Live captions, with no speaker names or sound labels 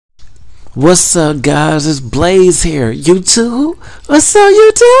What's up, guys? It's Blaze here. YouTube? What's up,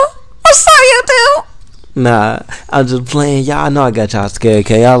 YouTube? What's up, YouTube? Nah, I'm just playing. Y'all know I got y'all scared,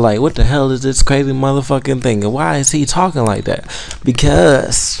 okay? Y'all like, what the hell is this crazy motherfucking thing? And why is he talking like that?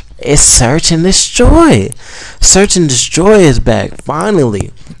 Because it's Search and Destroy. Search and Destroy is back,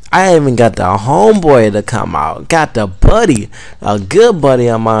 finally. I even got the homeboy to come out. Got the buddy, a good buddy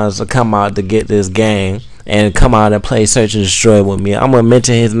of mine to come out to get this game and come out and play Search and Destroy with me. I'm gonna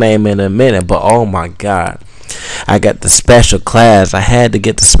mention his name in a minute, but oh my god, I got the special class. I had to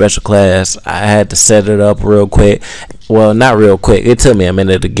get the special class. I had to set it up real quick. Well, not real quick. It took me a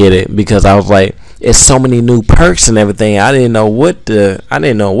minute to get it because I was like, it's so many new perks and everything. I didn't know what to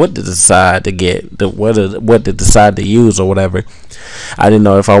decide to get, what to decide to use or whatever. I didn't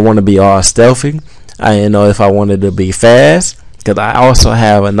know if I want to be all stealthy. I didn't know if I wanted to be fast. Because I also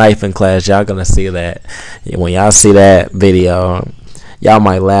have a knife in class. Y'all gonna see that. When y'all see that video, y'all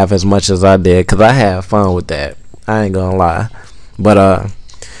might laugh as much as I did. Because I had fun with that. I ain't gonna lie. But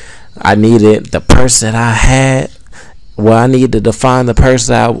I needed the person I had. Well, I needed to find the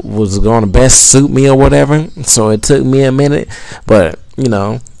person that was gonna best suit me or whatever. So it took me a minute. But, you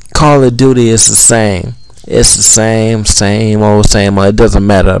know, Call of Duty is the same. It's the same old. It doesn't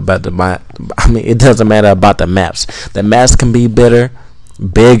matter about the map. It doesn't matter about the maps. The maps can be bigger.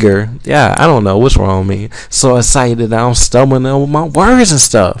 Yeah, I don't know what's wrong with me. So excited that I'm stumbling over my words and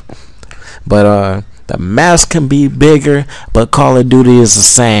stuff. But the maps can be bigger, but Call of Duty is the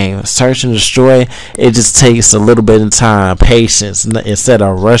same. Search and Destroy, it just takes a little bit of time, patience, instead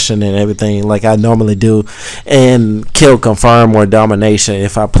of rushing and everything like I normally do. And kill confirm or domination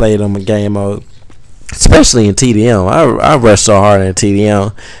if I play them in game mode. Especially in TDM, I rush so hard in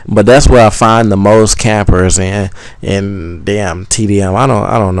TDM, but that's where I find the most campers. And damn TDM, I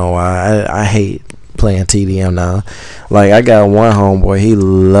don't know why I hate playing TDM now. Like I got one homeboy, he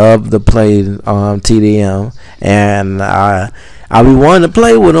loved to play TDM, and I be wanting to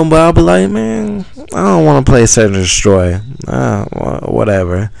play with him, but I'll be like, man, I don't want to play Search and Destroy,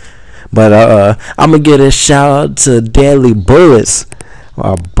 whatever. But I'm gonna get a shout out to Deadly Bullets,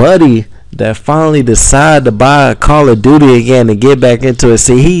 our buddy that finally decided to buy a Call of Duty again and get back into it.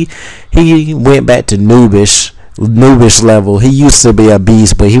 See, he went back to noobish level. He used to be a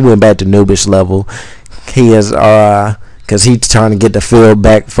beast, but he went back to noobish level. He is because he's trying to get the feel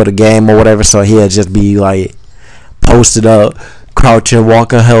back for the game or whatever. So he'll just be like posted up, crouching,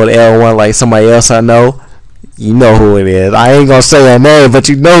 walking, held L1 like somebody else I know. You know who it is. I ain't gonna say that name, but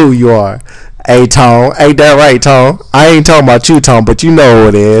you know who you are. Hey Tom, ain't that right, Tom? I ain't talking about you, Tom, but you know who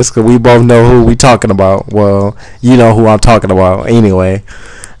it is, because we both know who we talking about. Well, you know who I'm talking about anyway.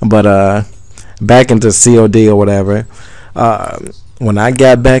 But back into COD or whatever, when I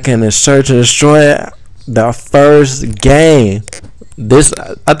got back into Search and Destroy, the first game,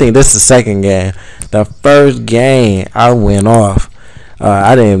 I think this is the second game, the first game I went off.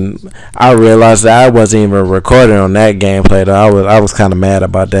 I realized that I wasn't even recording on that gameplay though. I was kind of mad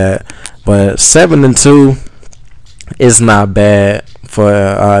about that. But 7-2 is not bad for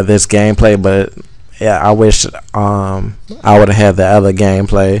this gameplay, but yeah, I wish I would have had the other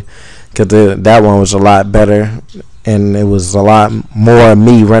gameplay, because that one was a lot better, and it was a lot more of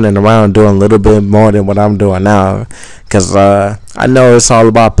me running around doing a little bit more than what I'm doing now. Because I know it's all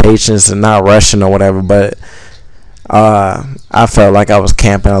about patience and not rushing or whatever, but I felt like I was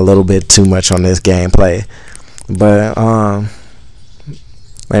camping a little bit too much on this gameplay. But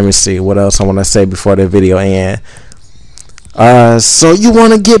let me see what else I want to say before the video ends. So you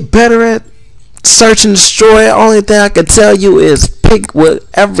want to get better at Search and Destroy? Only thing I can tell you is pick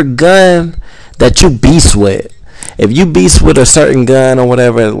whatever gun that you beast with. If you beast with a certain gun or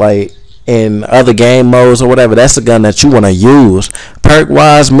whatever, like in other game modes or whatever, that's the gun that you want to use. Perk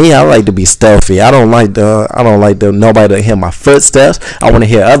wise, me, I like to be stealthy. I don't like nobody to hear my footsteps. I want to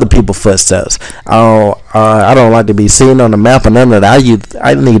hear other people's footsteps. I don't like to be seen on the map or none of that.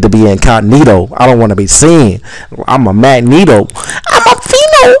 I need to be incognito. I don't want to be seen. I'm a Magneto. I'm a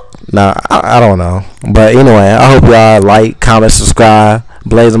Pheno. Nah, I don't know. But anyway, I hope y'all like, comment, subscribe.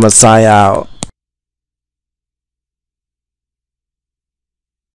 Blaze Messiah out.